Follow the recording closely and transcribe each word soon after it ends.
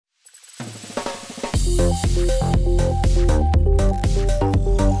Hello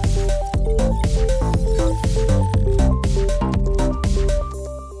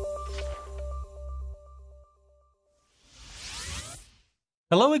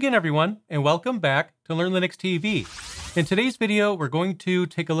again everyone, and welcome back to Learn Linux TV. In today's video, we're going to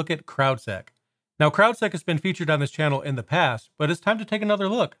take a look at CrowdSec. Now, CrowdSec has been featured on this channel in the past, but it's time to take another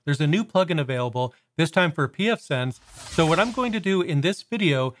look. There's a new plugin available, this time for pfSense. So what I'm going to do in this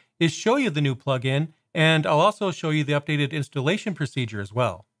video is show you the new plugin, and I'll also show you the updated installation procedure as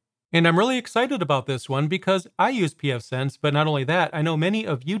well. And I'm really excited about this one because I use pfSense, but not only that, I know many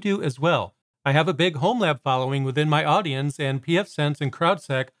of you do as well. I have a big home lab following within my audience, and pfSense and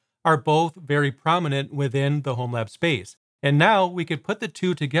CrowdSec are both very prominent within the home lab space. And now we could put the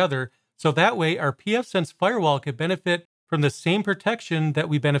two together so that way our pfSense firewall could benefit from the same protection that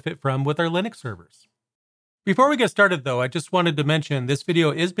we benefit from with our Linux servers. Before we get started though, I just wanted to mention this video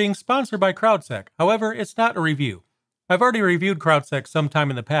is being sponsored by CrowdSec. However, it's not a review. I've already reviewed CrowdSec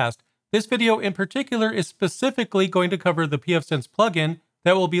sometime in the past. This video in particular is specifically going to cover the pfSense plugin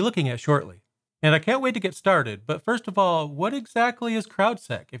that we'll be looking at shortly. And I can't wait to get started, but first of all, what exactly is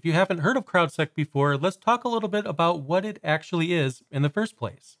CrowdSec? If you haven't heard of CrowdSec before, let's talk a little bit about what it actually is in the first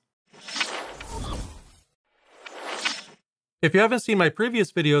place. If you haven't seen my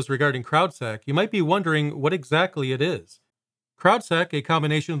previous videos regarding CrowdSec, you might be wondering what exactly it is. CrowdSec, a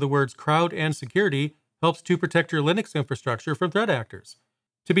combination of the words crowd and security, helps to protect your Linux infrastructure from threat actors.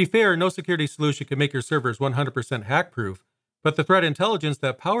 To be fair, no security solution can make your servers 100% hack-proof, but the threat intelligence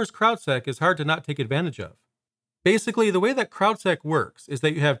that powers CrowdSec is hard to not take advantage of. Basically, the way that CrowdSec works is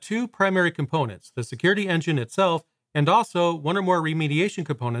that you have two primary components, the security engine itself, and also one or more remediation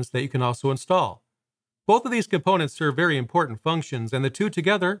components that you can also install. Both of these components serve very important functions, and the two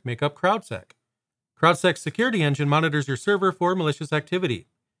together make up CrowdSec. CrowdSec's security engine monitors your server for malicious activity.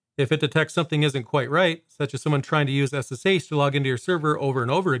 If it detects something isn't quite right, such as someone trying to use SSH to log into your server over and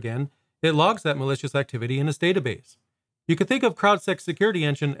over again, it logs that malicious activity in its database. You can think of CrowdSec's security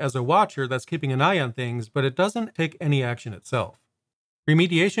engine as a watcher that's keeping an eye on things, but it doesn't take any action itself.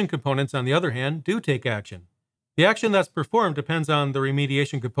 Remediation components, on the other hand, do take action. The action that's performed depends on the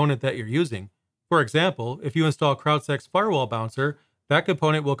remediation component that you're using. For example, if you install CrowdSec's Firewall Bouncer, that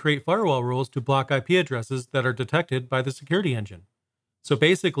component will create firewall rules to block IP addresses that are detected by the security engine. So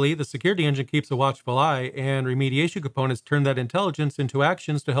basically, the security engine keeps a watchful eye, and remediation components turn that intelligence into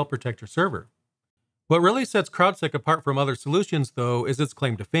actions to help protect your server. What really sets CrowdSec apart from other solutions, though, is its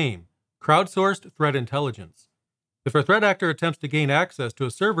claim to fame: crowdsourced threat intelligence. If a threat actor attempts to gain access to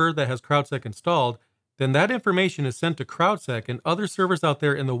a server that has CrowdSec installed, then that information is sent to CrowdSec, and other servers out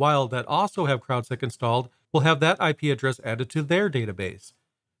there in the wild that also have CrowdSec installed will have that IP address added to their database.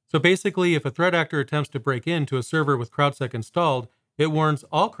 So basically, if a threat actor attempts to break into a server with CrowdSec installed, it warns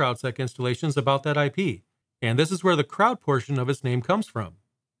all CrowdSec installations about that IP. And this is where the crowd portion of its name comes from.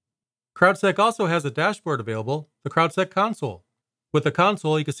 CrowdSec also has a dashboard available, the CrowdSec Console. With the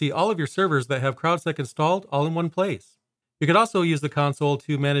console, you can see all of your servers that have CrowdSec installed all in one place. You could also use the console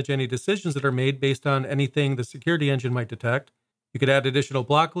to manage any decisions that are made based on anything the security engine might detect. You could add additional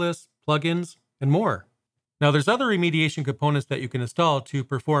block lists, plugins, and more. Now, there's other remediation components that you can install to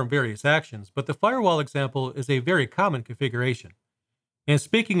perform various actions, but the firewall example is a very common configuration. And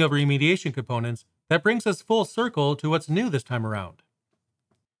speaking of remediation components, that brings us full circle to what's new this time around.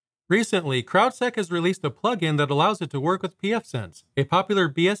 Recently, CrowdSec has released a plugin that allows it to work with pfSense, a popular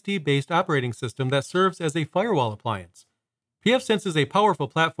BSD-based operating system that serves as a firewall appliance. pfSense is a powerful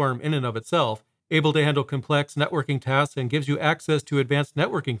platform in and of itself, able to handle complex networking tasks and gives you access to advanced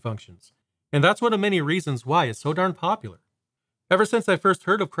networking functions. And that's one of many reasons why it's so darn popular. Ever since I first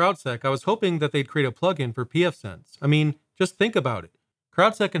heard of CrowdSec, I was hoping that they'd create a plugin for pfSense. I mean, just think about it.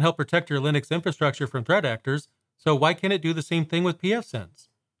 CrowdSec can help protect your Linux infrastructure from threat actors, so why can't it do the same thing with pfSense?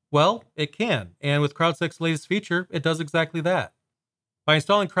 Well, it can, and with CrowdSec's latest feature, it does exactly that. By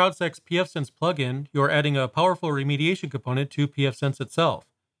installing CrowdSec's pfSense plugin, you're adding a powerful remediation component to pfSense itself.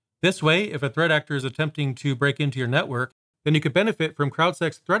 This way, if a threat actor is attempting to break into your network, then you could benefit from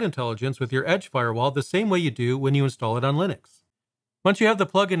CrowdSec's threat intelligence with your Edge firewall the same way you do when you install it on Linux. Once you have the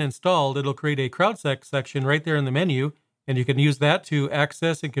plugin installed, it'll create a CrowdSec section right there in the menu, and you can use that to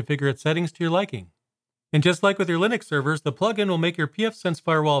access and configure its settings to your liking. And just like with your Linux servers, the plugin will make your pfSense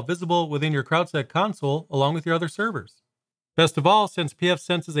firewall visible within your CrowdSec console along with your other servers. Best of all, since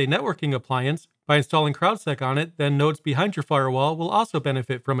pfSense is a networking appliance, by installing CrowdSec on it, then nodes behind your firewall will also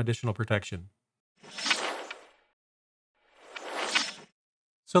benefit from additional protection.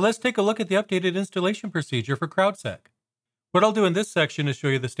 So let's take a look at the updated installation procedure for CrowdSec. What I'll do in this section is show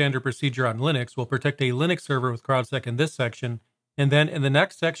you the standard procedure on Linux. We'll protect a Linux server with CrowdSec in this section, And then in the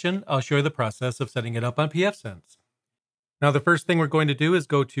next section, I'll show you the process of setting it up on pfSense. Now, the first thing we're going to do is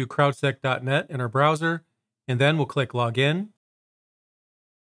go to crowdsec.net in our browser, and then we'll click Login.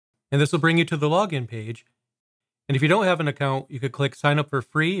 And this will bring you to the login page. And if you don't have an account, you could click Sign Up for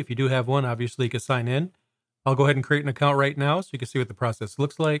free. If you do have one, obviously you can sign in. I'll go ahead and create an account right now so you can see what the process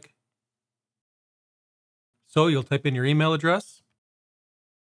looks like. So you'll type in your email address.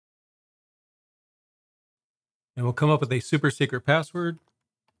 And we'll come up with a super secret password.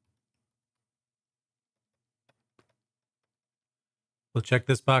 We'll check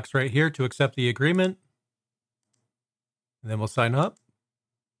this box right here to accept the agreement. And then we'll sign up.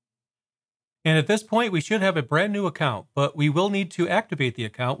 And at this point, we should have a brand new account, but we will need to activate the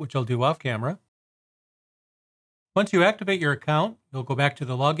account, which I'll do off camera. Once you activate your account, you'll go back to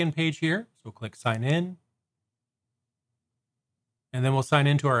the login page here. So we'll click Sign In. And then we'll sign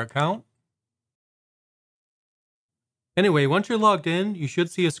into our account. Anyway, once you're logged in, you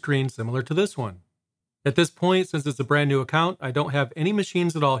should see a screen similar to this one. At this point, since it's a brand new account, I don't have any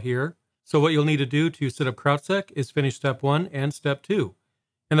machines at all here. So what you'll need to do to set up CrowdSec is finish step 1 and step 2.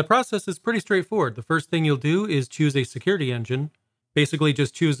 And the process is pretty straightforward. The first thing you'll do is choose a security engine. Basically,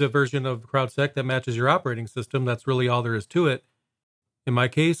 just choose a version of CrowdSec that matches your operating system. That's really all there is to it. In my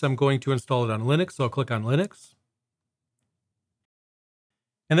case, I'm going to install it on Linux, so I'll click on Linux.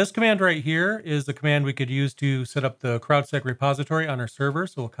 And this command right here is the command we could use to set up the CrowdSec repository on our server,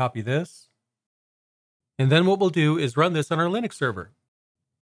 so we'll copy this. And then what we'll do is run this on our Linux server.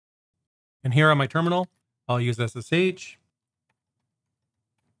 And here on my terminal, I'll use SSH,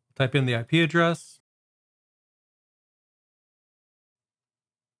 type in the IP address,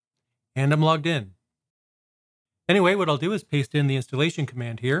 and I'm logged in. Anyway, what I'll do is paste in the installation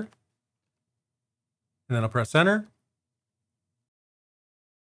command here, and then I'll press enter.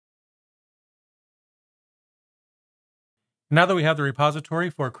 Now that we have the repository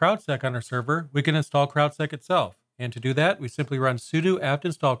for CrowdSec on our server, we can install CrowdSec itself. And to do that, we simply run sudo apt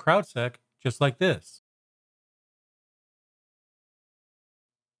install CrowdSec, just like this.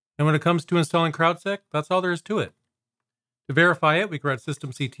 And when it comes to installing CrowdSec, that's all there is to it. To verify it, we can run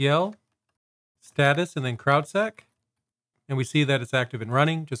systemctl, status, and then CrowdSec. And we see that it's active and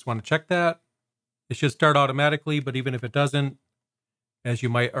running. Just want to check that. It should start automatically, but even if it doesn't, as you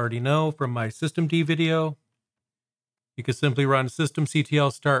might already know from my systemd video, you can simply run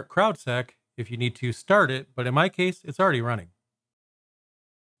systemctl start CrowdSec if you need to start it, but in my case, it's already running.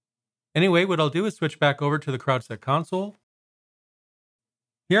 Anyway, what I'll do is switch back over to the CrowdSec console.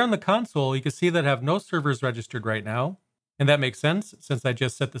 Here on the console, you can see that I have no servers registered right now, and that makes sense since I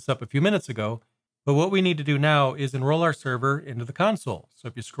just set this up a few minutes ago. But what we need to do now is enroll our server into the console. So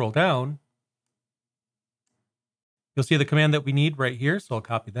if you scroll down, you'll see the command that we need right here, so I'll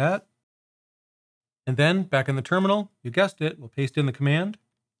copy that. And then back in the terminal, you guessed it, we'll paste in the command.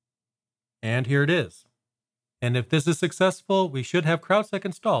 And here it is. And if this is successful, we should have CrowdSec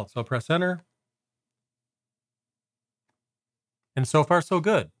installed. So I'll press enter. And so far, so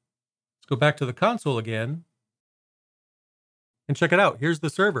good. Let's go back to the console again and check it out. Here's the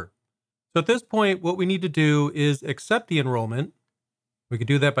server. So at this point, what we need to do is accept the enrollment. We can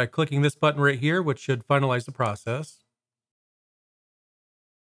do that by clicking this button right here, which should finalize the process.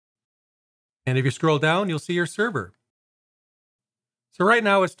 And if you scroll down, you'll see your server. So right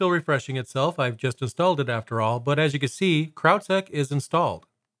now it's still refreshing itself. I've just installed it after all, but as you can see, CrowdSec is installed.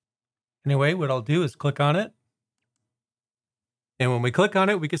 Anyway, what I'll do is click on it. And when we click on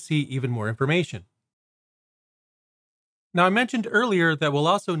it, we can see even more information. Now I mentioned earlier that we'll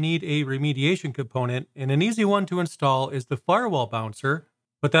also need a remediation component, and an easy one to install is the Firewall bouncer.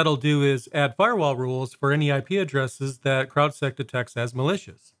 What that'll do is add firewall rules for any IP addresses that CrowdSec detects as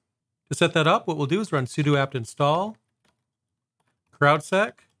malicious. To set that up, what we'll do is run sudo apt install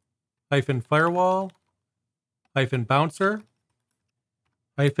CrowdSec-firewall -bouncer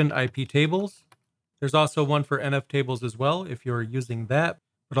 -IP tables. There's also one for NF tables as well if you're using that,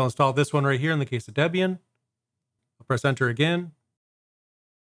 but I'll install this one right here in the case of Debian. I'll press enter again.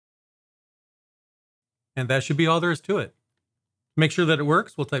 And that should be all there is to it. To make sure that it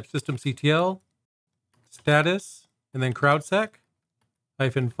works, we'll type systemctl status and then CrowdSec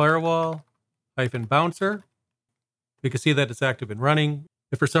 -firewall -bouncer. We can see that it's active and running.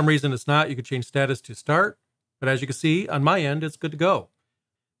 If for some reason it's not, you can change status to start. But as you can see, on my end, it's good to go.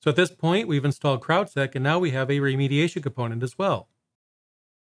 So at this point, we've installed CrowdSec, and now we have a remediation component as well.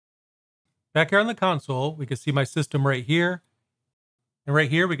 Back here on the console, we can see my system right here. And right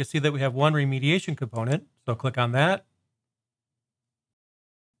here, we can see that we have one remediation component. So click on that.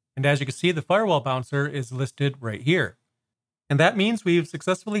 And as you can see, the firewall bouncer is listed right here. And that means we've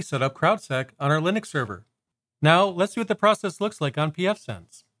successfully set up CrowdSec on our Linux server. Now, let's see what the process looks like on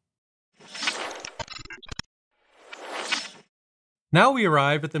pfSense. Now we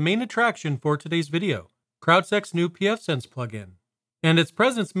arrive at the main attraction for today's video, CrowdSec's new pfSense plugin. And its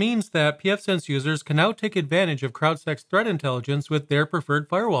presence means that pfSense users can now take advantage of CrowdSec's threat intelligence with their preferred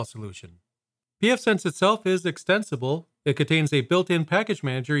firewall solution. pfSense itself is extensible. It contains a built-in package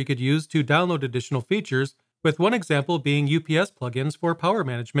manager you could use to download additional features, with one example being UPS plugins for power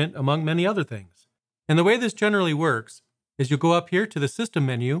management, among many other things. And the way this generally works is you'll go up here to the System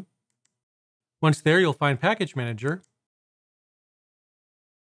menu. Once there, you'll find Package Manager.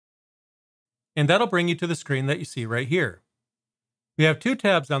 And that'll bring you to the screen that you see right here. We have two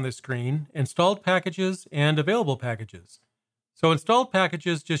tabs on this screen, Installed Packages and Available Packages. So Installed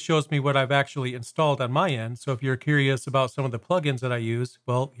Packages just shows me what I've actually installed on my end. So if you're curious about some of the plugins that I use,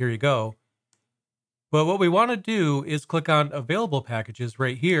 well, here you go. But what we want to do is click on Available Packages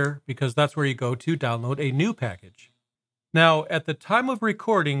right here, because that's where you go to download a new package. Now, at the time of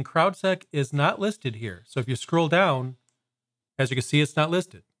recording, CrowdSec is not listed here. So if you scroll down, as you can see, it's not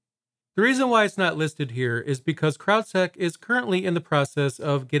listed. The reason why it's not listed here is because CrowdSec is currently in the process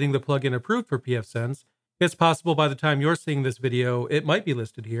of getting the plugin approved for pfSense. It's possible by the time you're seeing this video, it might be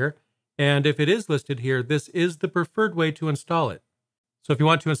listed here. And if it is listed here, this is the preferred way to install it. So if you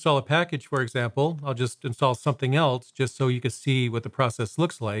want to install a package, for example, I'll just install something else just so you can see what the process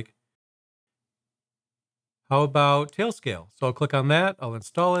looks like. How about Tailscale? So I'll click on that, I'll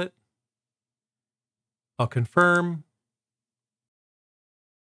install it, I'll confirm,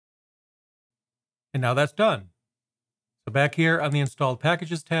 and now that's done. So back here on the Installed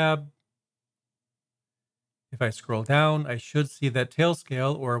Packages tab, if I scroll down, I should see that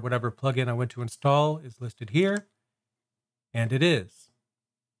Tailscale, or whatever plugin I went to install, is listed here, and it is.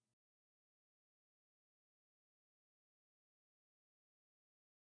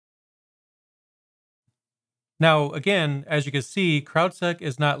 Now, again, as you can see, CrowdSec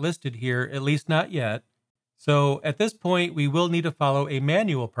is not listed here, at least not yet. So at this point, we will need to follow a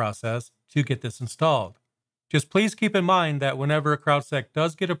manual process to get this installed. Just please keep in mind that whenever CrowdSec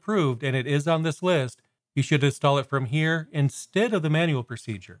does get approved and it is on this list, you should install it from here instead of the manual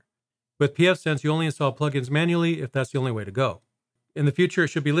procedure. With pfSense, you only install plugins manually if that's the only way to go. In the future, it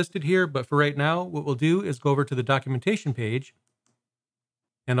should be listed here, but for right now, what we'll do is go over to the documentation page,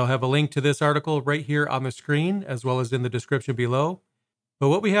 and I'll have a link to this article right here on the screen, as well as in the description below. But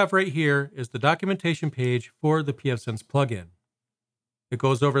what we have right here is the documentation page for the pfSense plugin. It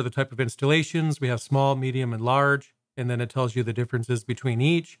goes over the type of installations. We have small, medium, and large, and then it tells you the differences between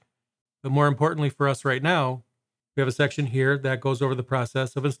each. But more importantly for us right now, we have a section here that goes over the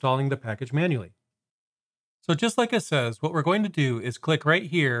process of installing the package manually. So just like it says, what we're going to do is click right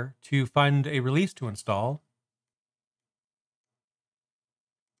here to find a release to install.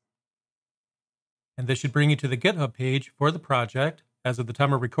 And this should bring you to the GitHub page for the project. As of the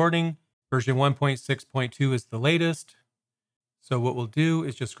time of recording, version 1.6.2 is the latest. So what we'll do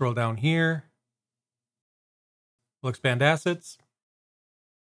is just scroll down here. We'll expand assets.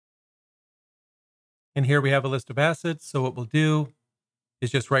 And here we have a list of assets. So what we'll do is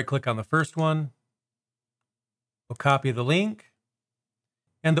just right click on the first one. We'll copy the link.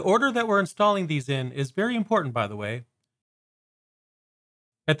 And the order that we're installing these in is very important, by the way.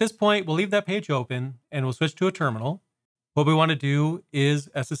 At this point, we'll leave that page open and we'll switch to a terminal. What we want to do is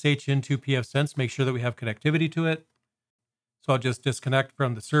SSH into pfSense, make sure that we have connectivity to it. So I'll just disconnect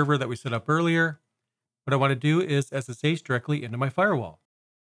from the server that we set up earlier. What I want to do is SSH directly into my firewall.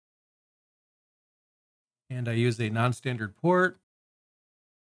 And I use a non-standard port.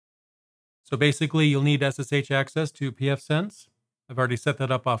 So basically, you'll need SSH access to pfSense. I've already set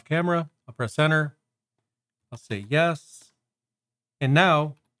that up off camera. I'll press enter. I'll say yes. And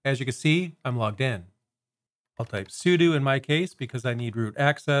now, as you can see, I'm logged in. I'll type sudo in my case because I need root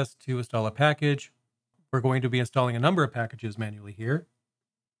access to install a package. We're going to be installing a number of packages manually here.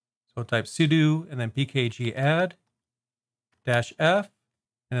 So I'll type sudo and then pkg add -f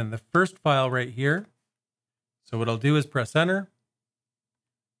and then the first file right here. So what I'll do is press enter.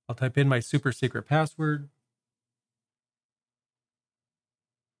 I'll type in my super secret password.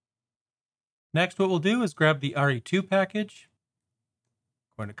 Next, what we'll do is grab the RE2 package.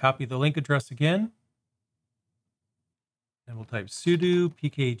 I'm going to copy the link address again. And we'll type sudo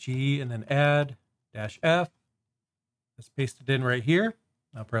pkg and then add -f. Let's paste it in right here.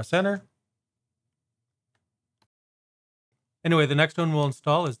 I'll press enter. Anyway, the next one we'll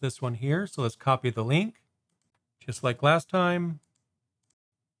install is this one here. So let's copy the link, just like last time.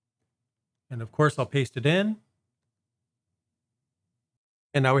 And of course, I'll paste it in.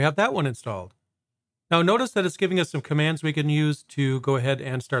 And now we have that one installed. Now notice that it's giving us some commands we can use to go ahead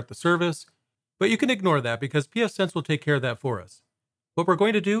and start the service. But you can ignore that because pfSense will take care of that for us. What we're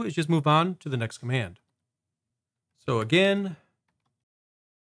going to do is just move on to the next command. So again,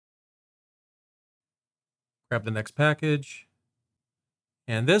 grab the next package.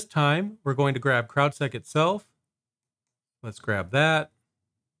 And this time, we're going to grab CrowdSec itself. Let's grab that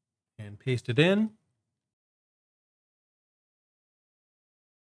and paste it in.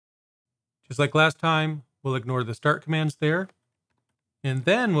 Just like last time, we'll ignore the start commands there. And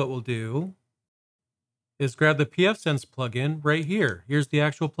then what we'll do is grab the pfSense plugin right here. Here's the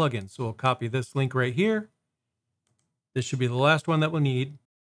actual plugin. So we'll copy this link right here. This should be the last one that we'll need.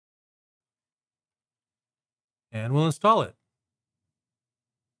 And we'll install it.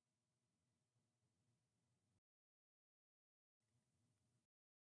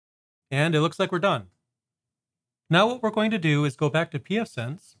 And it looks like we're done. Now what we're going to do is go back to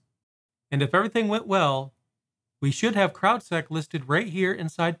pfSense. And if everything went well, we should have CrowdSec listed right here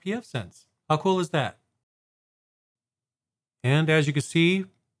inside pfSense. How cool is that? And as you can see,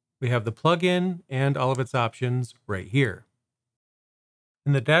 we have the plugin and all of its options right here.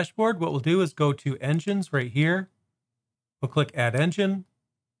 In the dashboard, what we'll do is go to Engines right here. We'll click Add Engine.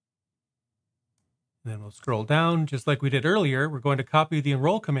 And then we'll scroll down just like we did earlier. We're going to copy the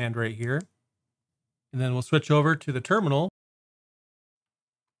Enroll command right here. And then we'll switch over to the terminal.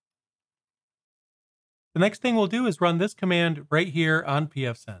 The next thing we'll do is run this command right here on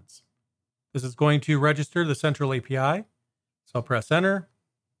pfSense. This is going to register the central API. So I'll press Enter.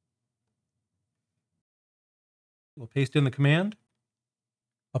 We'll paste in the command.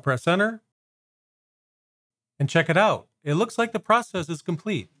 I'll press Enter. And check it out. It looks like the process is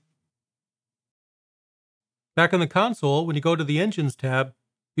complete. Back in the console, when you go to the Engines tab,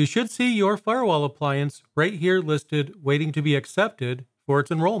 you should see your firewall appliance right here listed, waiting to be accepted for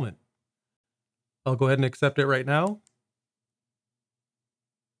its enrollment. I'll go ahead and accept it right now.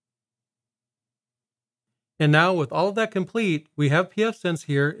 And now with all of that complete, we have pfSense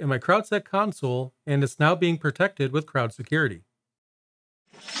here in my CrowdSec console, and it's now being protected with Crowd Security.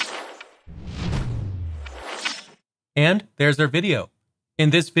 And there's our video. In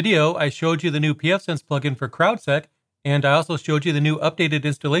this video, I showed you the new pfSense plugin for CrowdSec, and I also showed you the new updated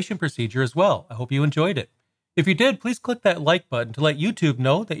installation procedure as well. I hope you enjoyed it. If you did, please click that like button to let YouTube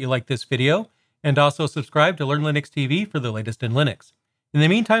know that you liked this video, and also subscribe to Learn Linux TV for the latest in Linux. In the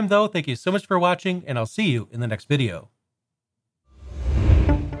meantime, though, thank you so much for watching, and I'll see you in the next video.